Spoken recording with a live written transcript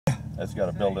It's got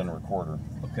a built-in recorder.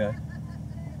 Okay.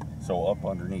 So up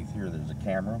underneath here, there's a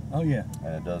camera. Oh yeah.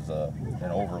 And it does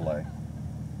an overlay.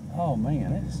 Oh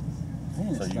man,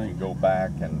 so you can go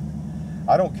back, and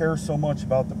I don't care so much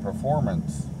about the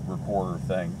performance recorder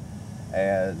thing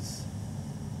as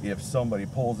if somebody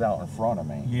pulls out in front of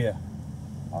me. Yeah.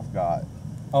 I've got.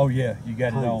 Oh yeah, you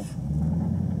got proof. it on.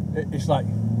 It's like.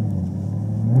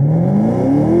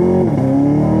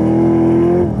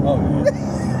 Oh yeah.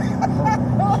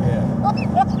 Yeah.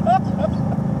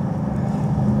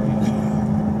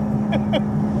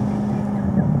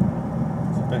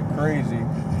 It's a bit crazy.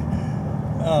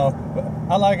 Oh,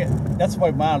 I like it. That's the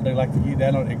way mine do. Like you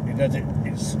down on it, does it.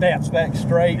 It snaps back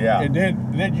straight. Yeah. And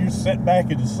then you sit back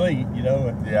in the seat. You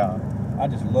know. Yeah. I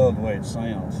just love the way it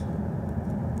sounds.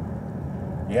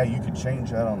 Yeah, you could change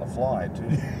that on the fly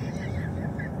too.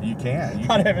 You can.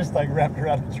 I'd have this thing wrapped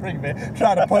around the tree, man.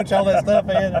 Trying to punch all that stuff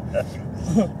in.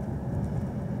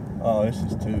 Oh, this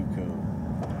is too cool.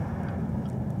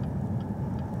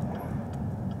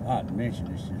 Not to mention,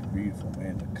 it's just beautiful,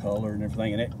 man. The color and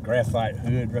everything, and that graphite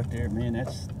hood right there, man.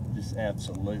 That's just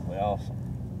absolutely awesome.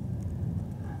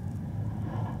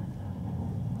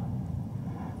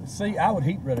 See, I would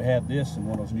rather have this than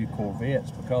one of those new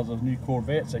Corvettes, because those new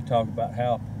Corvettes, they talk about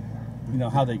how, you know,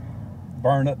 how they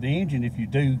burn up the engine if you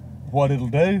do what it'll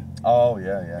do. Oh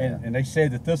yeah. And they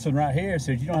said that this one right here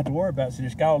says you don't have to worry about it. So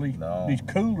just got all these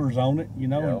coolers on it, you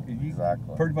know, Yep, and you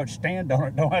exactly. pretty much stand on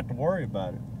it, don't have to worry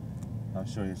about it. I'll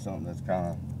show you something that's kind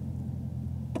of,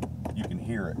 you can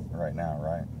hear it right now,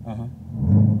 right? Uh-huh.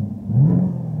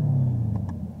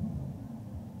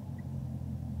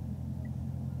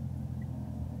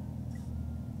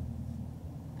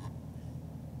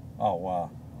 Oh, wow.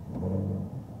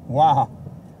 Wow.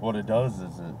 What it does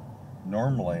is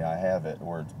normally I have it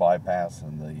where it's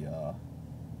bypassing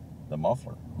the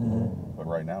muffler. Mm-hmm. But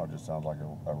right now it just sounds like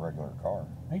a regular car.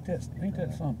 Ain't that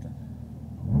something?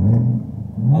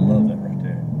 I love that right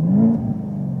there.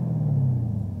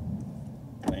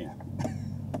 Man.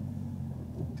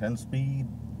 10-speed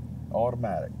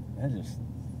automatic. That just...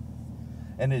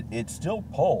 And it still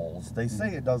pulls. They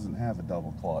say it doesn't have a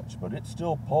double clutch, but it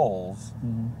still pulls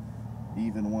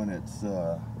even when it's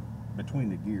between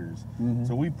the gears.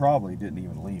 So we probably didn't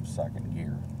even leave second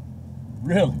gear.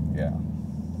 Really? Yeah.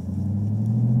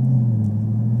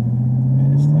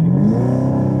 Man, this thing is...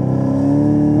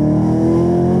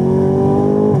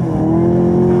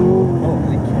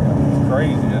 Holy cow. It's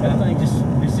crazy, isn't That it? thing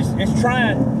it's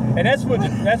trying, and that's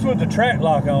with the track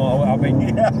lock on. I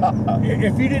mean,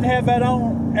 if you didn't have that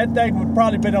on, that thing would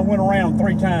probably been went around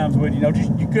 3 times with you know,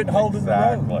 just you couldn't hold it in the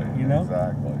road. You know,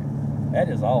 Exactly. that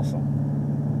is awesome.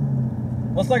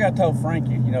 Well, it's like I told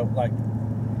Frankie, you know, like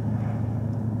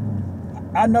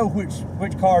I know which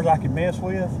cars I can mess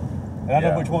with, and I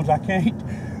know which ones I can't.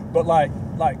 But like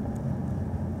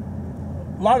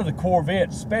a lot of the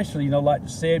Corvettes, especially, you know, like the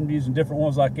 70s and different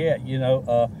ones like that, you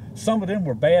know, some of them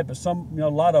were bad, but some, you know, a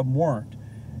lot of them weren't.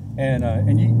 And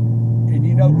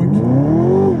you know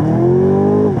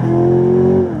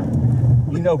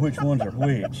which ones are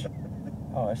which.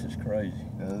 Oh, that's just crazy,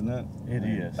 isn't it? It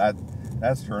is.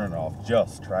 That's turning off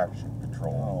just traction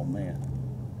control. Oh man.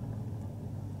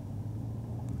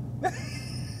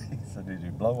 So did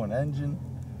you blow an engine?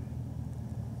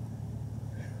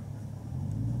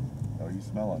 Oh, you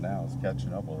smell it now. It's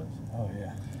catching up with us. Oh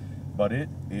yeah. But it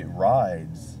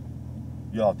rides.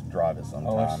 You'll have to drive it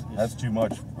sometime. it's That's too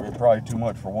much. Probably too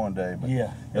much for one day. But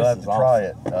yeah, you'll have to try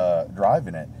it.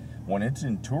 Driving it when it's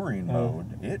in touring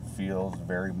mode, it feels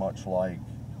very much like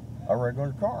a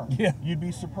regular car. Yeah. You'd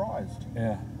be surprised.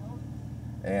 Yeah.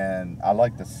 And I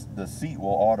like the seat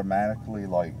will automatically,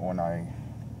 like when I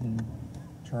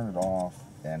turn it off,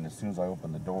 and as soon as I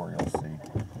open the door, you'll see.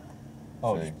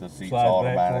 Oh, see, the seats slide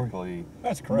back automatically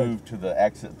That's crazy. move to the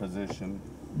exit position.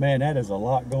 Man, that is a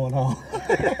lot going on.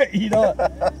 You know.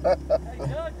 Hey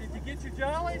Doug, did you get your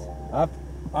jollies?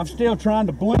 I'm still trying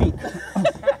to blink.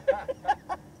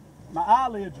 My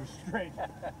eyelids are stretched.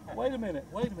 Wait a minute.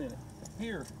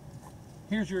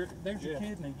 There's your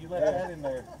kidney. You left that in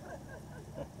there.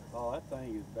 Oh, that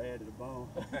thing is bad to the bone.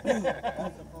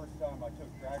 That's the first time I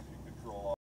took traction control off.